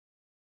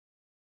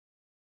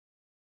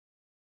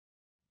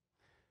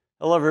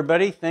Hello,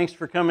 everybody. Thanks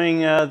for coming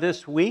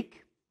this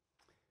week.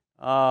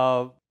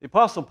 The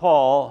Apostle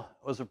Paul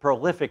was a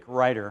prolific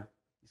writer.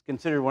 He's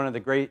considered one of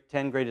the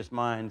 10 greatest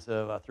minds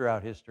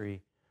throughout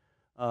history.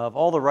 Of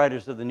all the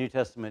writers of the New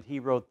Testament, he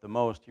wrote the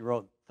most. He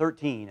wrote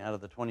 13 out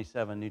of the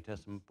 27 New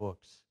Testament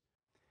books.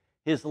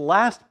 His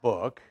last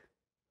book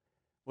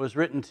was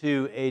written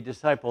to a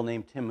disciple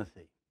named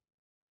Timothy.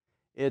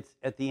 It's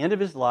at the end of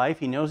his life.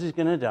 He knows he's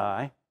going to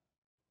die,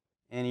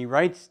 and he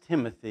writes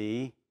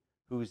Timothy,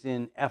 who's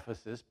in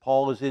Ephesus.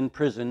 Paul is in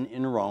prison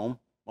in Rome.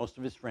 Most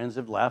of his friends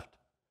have left.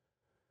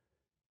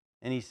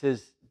 And he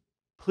says,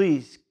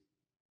 please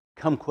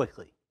come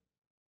quickly.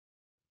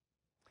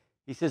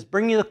 He says,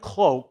 bring me the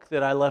cloak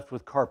that I left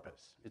with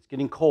Carpus. It's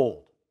getting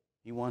cold.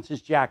 He wants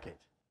his jacket.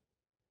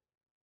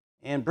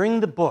 And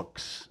bring the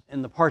books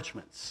and the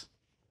parchments.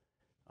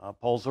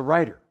 Paul's a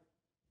writer,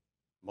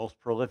 most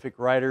prolific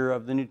writer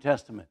of the New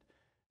Testament.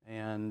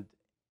 And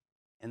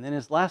then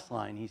his last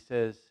line, he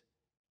says,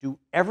 do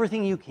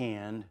everything you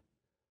can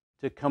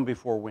to come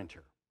before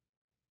winter.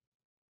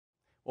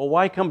 Well,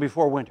 why come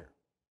before winter?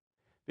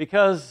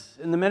 Because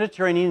in the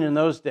Mediterranean in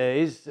those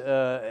days, at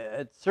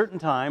a certain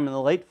time in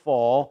the late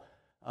fall,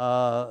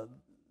 the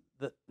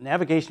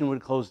navigation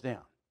would close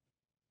down,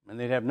 and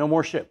they'd have no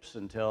more ships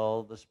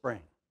until the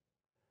spring.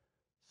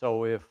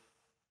 So if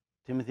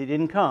Timothy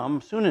didn't come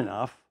soon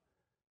enough,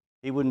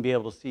 he wouldn't be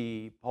able to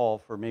see Paul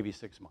for maybe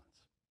 6 months.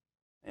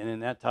 And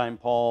in that time,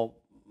 Paul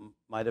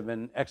might have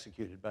been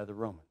executed by the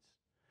Romans.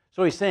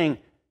 So he's saying,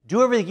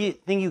 do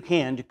everything you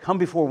can to come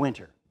before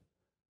winter.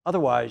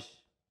 Otherwise,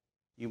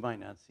 you might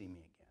not see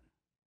me again.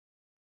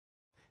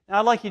 Now,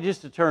 I'd like you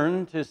just to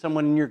turn to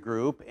someone in your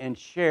group and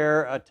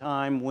share a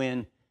time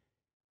when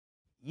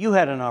you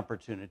had an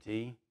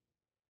opportunity.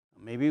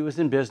 Maybe it was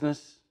in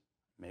business.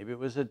 Maybe it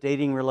was a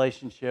dating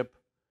relationship.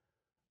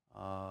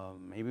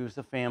 Maybe it was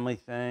a family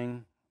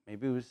thing.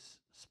 Maybe it was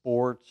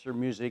sports or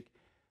music.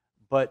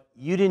 But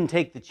you didn't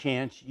take the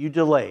chance, you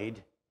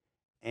delayed,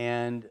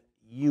 and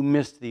you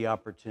missed the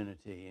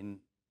opportunity and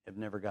have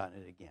never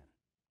gotten it again.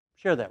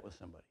 Share that with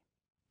somebody.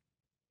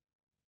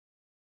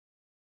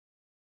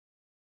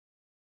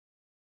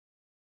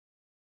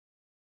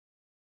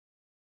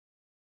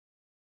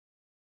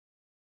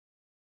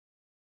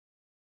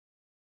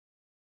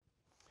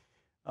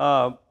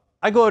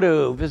 I go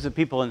to visit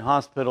people in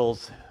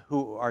hospitals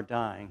who are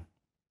dying.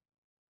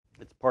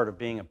 It's part of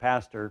being a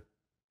pastor.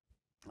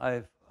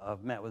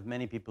 I've met with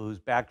many people whose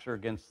backs are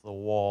against the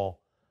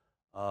wall.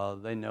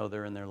 They know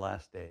they're in their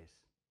last days.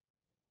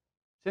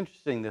 It's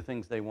interesting the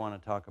things they want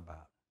to talk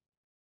about.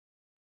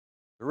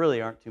 There really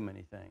aren't too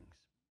many things.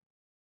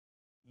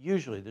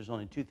 Usually there's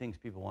only two things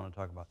people want to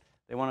talk about.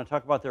 They want to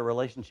talk about their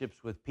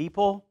relationships with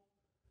people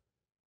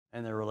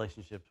and their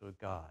relationships with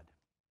God.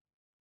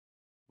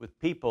 With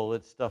people,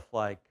 it's stuff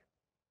like,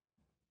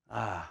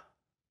 I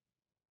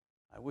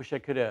wish I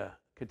could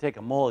take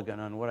a mulligan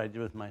on what I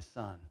did with my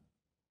son.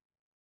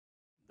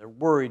 They're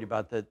worried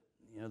about that,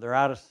 they're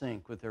out of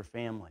sync with their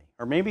family.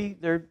 Or maybe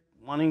they're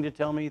wanting to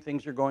tell me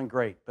things are going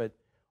great, but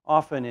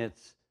often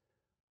it's,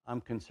 I'm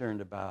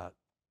concerned about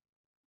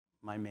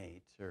my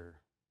mate or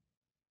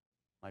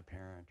my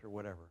parent or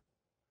whatever.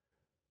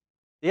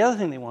 The other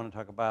thing they want to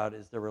talk about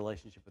is their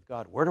relationship with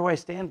God. Where do I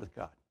stand with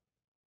God?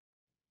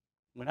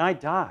 When I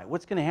die,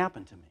 what's going to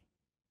happen to me?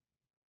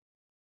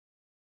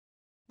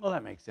 Well,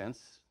 that makes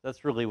sense.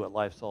 That's really what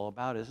life's all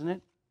about, isn't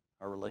it?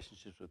 Our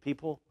relationships with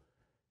people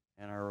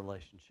and our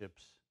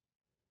relationships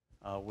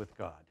with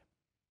God.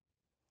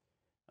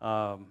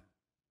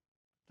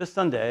 This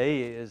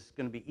Sunday is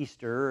going to be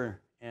Easter,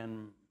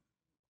 and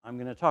I'm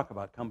going to talk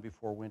about come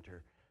before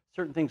winter.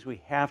 Certain things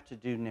we have to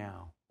do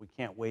now, we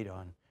can't wait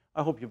on.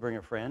 I hope you bring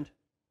a friend,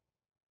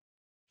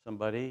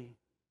 somebody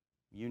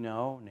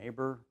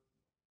neighbor,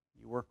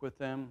 you work with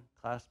them,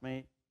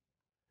 classmate,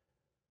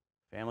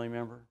 family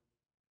member.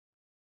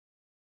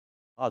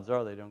 Odds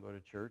are they don't go to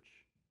church,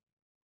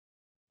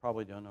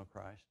 probably don't know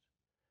Christ.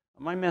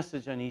 My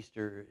message on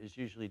Easter is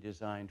usually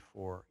designed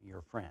for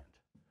your friend.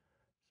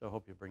 So I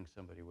hope you bring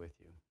somebody with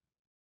you.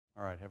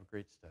 All right, have a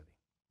great study.